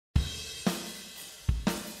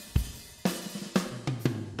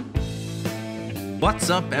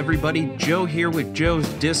What's up, everybody? Joe here with Joe's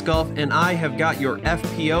Disc Golf, and I have got your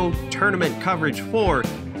FPO tournament coverage for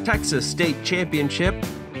Texas State Championship,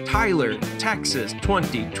 Tyler, Texas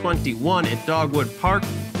 2021 at Dogwood Park.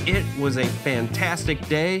 It was a fantastic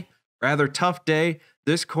day, rather tough day.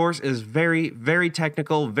 This course is very, very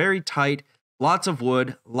technical, very tight, lots of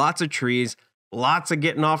wood, lots of trees, lots of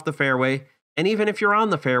getting off the fairway. And even if you're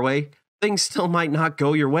on the fairway, things still might not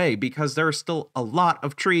go your way because there are still a lot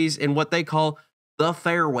of trees in what they call the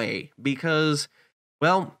fairway. Because,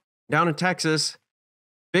 well, down in Texas,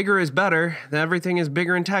 bigger is better. Everything is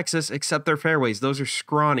bigger in Texas except their fairways. Those are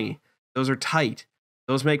scrawny. Those are tight.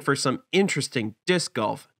 Those make for some interesting disc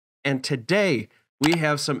golf. And today, we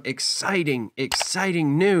have some exciting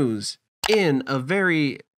news in a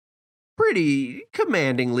very pretty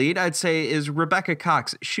commanding lead. I'd say is Rebecca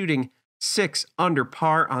Cox shooting 6 under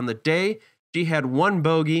par on the day. She had 1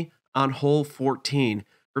 bogey on hole 14.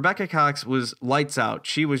 Rebecca Cox was lights out.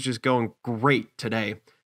 She was just going great today.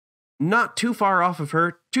 Not too far off of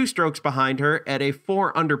her, 2 strokes behind her at a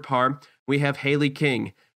 4 under par, we have Hailey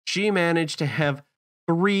King. She managed to have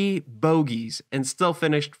 3 bogeys and still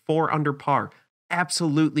finished 4 under par.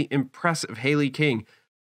 Absolutely impressive, Hailey King.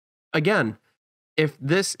 Again, if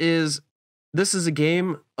this is a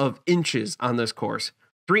game of inches on this course.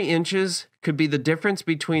 3 inches could be the difference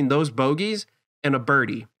between those bogeys and a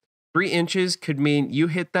birdie. 3 inches could mean you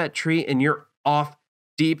hit that tree and you're off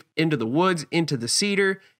deep into the woods, into the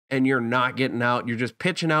cedar, and you're not getting out. You're just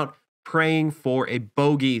pitching out, praying for a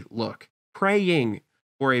bogey look. Praying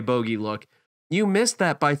for a bogey look. You missed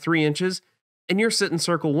that by 3 inches, and you're sitting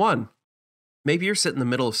circle 1. Maybe you're sitting in the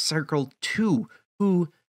middle of circle 2. Who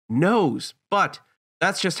knows? But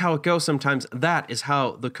that's just how it goes sometimes. That is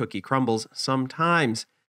how the cookie crumbles sometimes.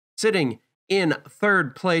 Sitting in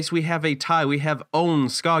 3rd place, we have a tie. We have Ohn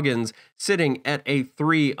Scoggins sitting at a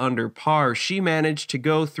 3 under par. She managed to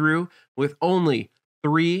go through with only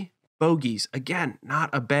 3 bogeys. Again, not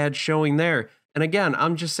a bad showing there. And again,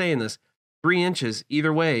 I'm just saying this. 3 inches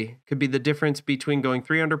either way could be the difference between going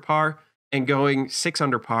 3 under par and going 6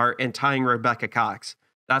 under par and tying Rebecca Cox.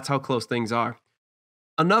 That's how close things are.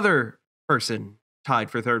 Another person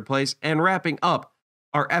tied for 3rd place and wrapping up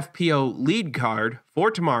our FPO lead card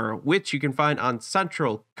for tomorrow, which you can find on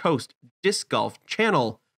Central Coast Disc Golf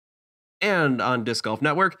channel and on Disc Golf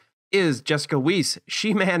Network, is Jessica Weese.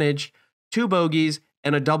 She managed 2 bogeys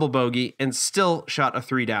and a double bogey and still shot a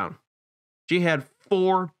 3 down. She had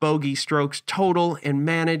 4 bogey strokes total and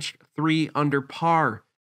managed 3 under par.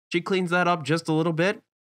 She cleans that up just a little bit.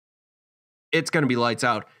 It's going to be lights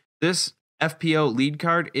out. This FPO lead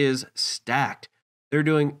card is stacked. They're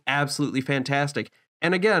doing absolutely fantastic.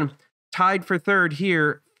 And again, tied for 3rd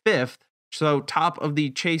here, 5th. So top of the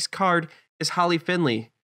chase card is Holly Finley.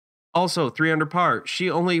 Also 3 under par. She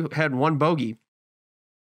only had 1 bogey.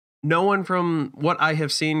 No one from what I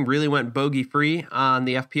have seen really went bogey free on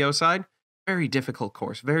the FPO side. Very difficult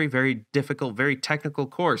course. Very, very difficult, very technical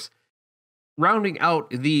course. Rounding out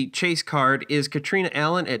the chase card is Katrina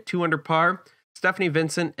Allen at 2 under par, Stephanie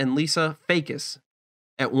Vincent and Lisa Fakis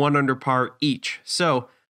at 1 under par each. So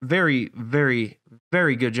very, very,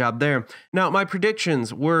 very good job there. Now, my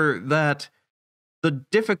predictions were that the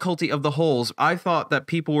difficulty of the holes, I thought that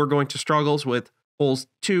people were going to struggle with holes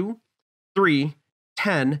 2, 3,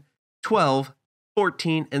 10, 12,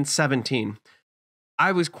 14, and 17.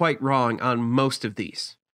 I was quite wrong on most of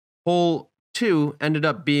these. Hole 2 ended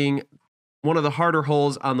up being one of the harder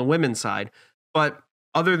holes on the women's side. But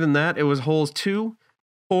other than that, it was holes 2,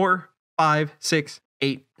 4, 5, 6,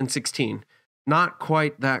 8, and 16. Not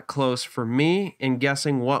quite that close for me in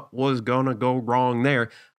guessing what was going to go wrong there.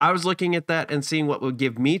 I was looking at that and seeing what would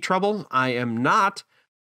give me trouble. I am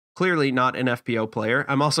clearly not an FPO player.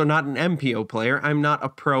 I'm also not an MPO player. I'm not a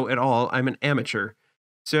pro at all. I'm an amateur.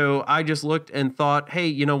 So I just looked and thought, hey,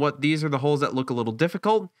 you know what? These are the holes that look a little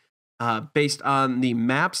difficult based on the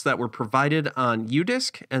maps that were provided on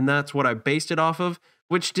UDisc. And that's what I based it off of,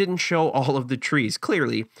 which didn't show all of the trees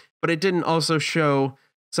clearly, but it didn't also show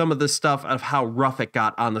some of the stuff of how rough it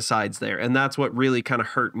got on the sides there. And that's what really kind of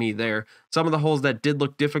hurt me there. Some of the holes that did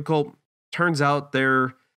look difficult, turns out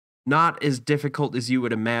they're not as difficult as you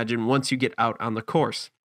would imagine once you get out on the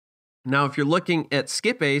course. Now, if you're looking at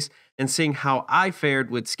Skip Ace and seeing how I fared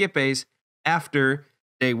with Skip Ace after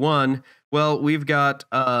day 1, well, we've got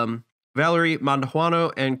Valerie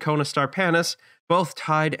Mandajuano and Kona Starpanis both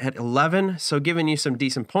tied at 11, so giving you some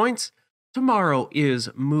decent points. Tomorrow is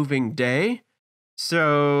moving day.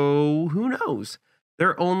 So who knows?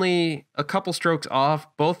 They're only a couple strokes off.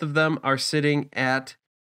 Both of them are sitting at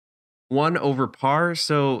 1 over par,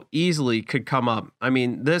 so easily could come up. I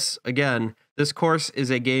mean, this, again, this course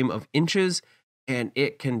is a game of inches. and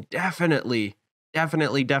it can definitely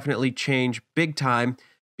change big time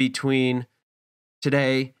between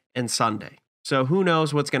today and Sunday. So who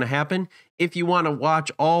knows what's going to happen. If you want to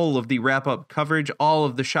watch all of the wrap-up coverage, all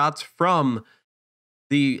of the shots from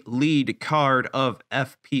the lead card of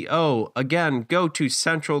FPO, again, go to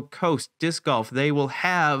Central Coast Disc Golf. They will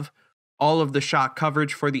have all of the shot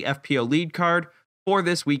coverage for the FPO lead card for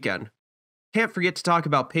this weekend. Can't forget to talk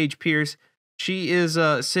about Paige Pierce. She is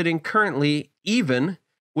sitting currently even,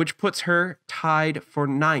 which puts her tied for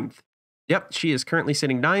 9th. Yep, she is currently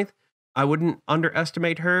sitting 9th. I wouldn't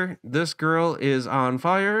underestimate her. This girl is on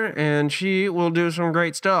fire, and she will do some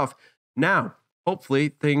great stuff. Now, hopefully,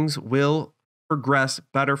 things will progress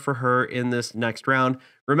better for her in this next round.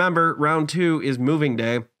 Remember, round 2 is moving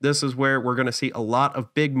day. This is where we're going to see a lot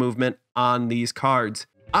of big movement on these cards.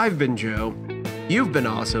 I've been Joe. You've been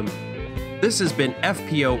awesome. This has been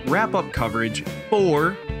FPO wrap-up coverage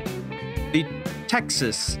for the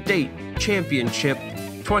Texas State Championship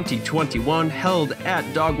 2021 held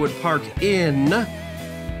at Dogwood Park in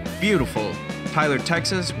beautiful Tyler,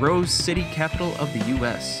 Texas, Rose City, capital of the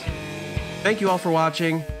U.S. Thank you all for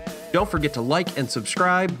watching. Don't forget to like and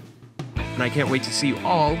subscribe, and I can't wait to see you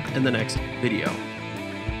all in the next video.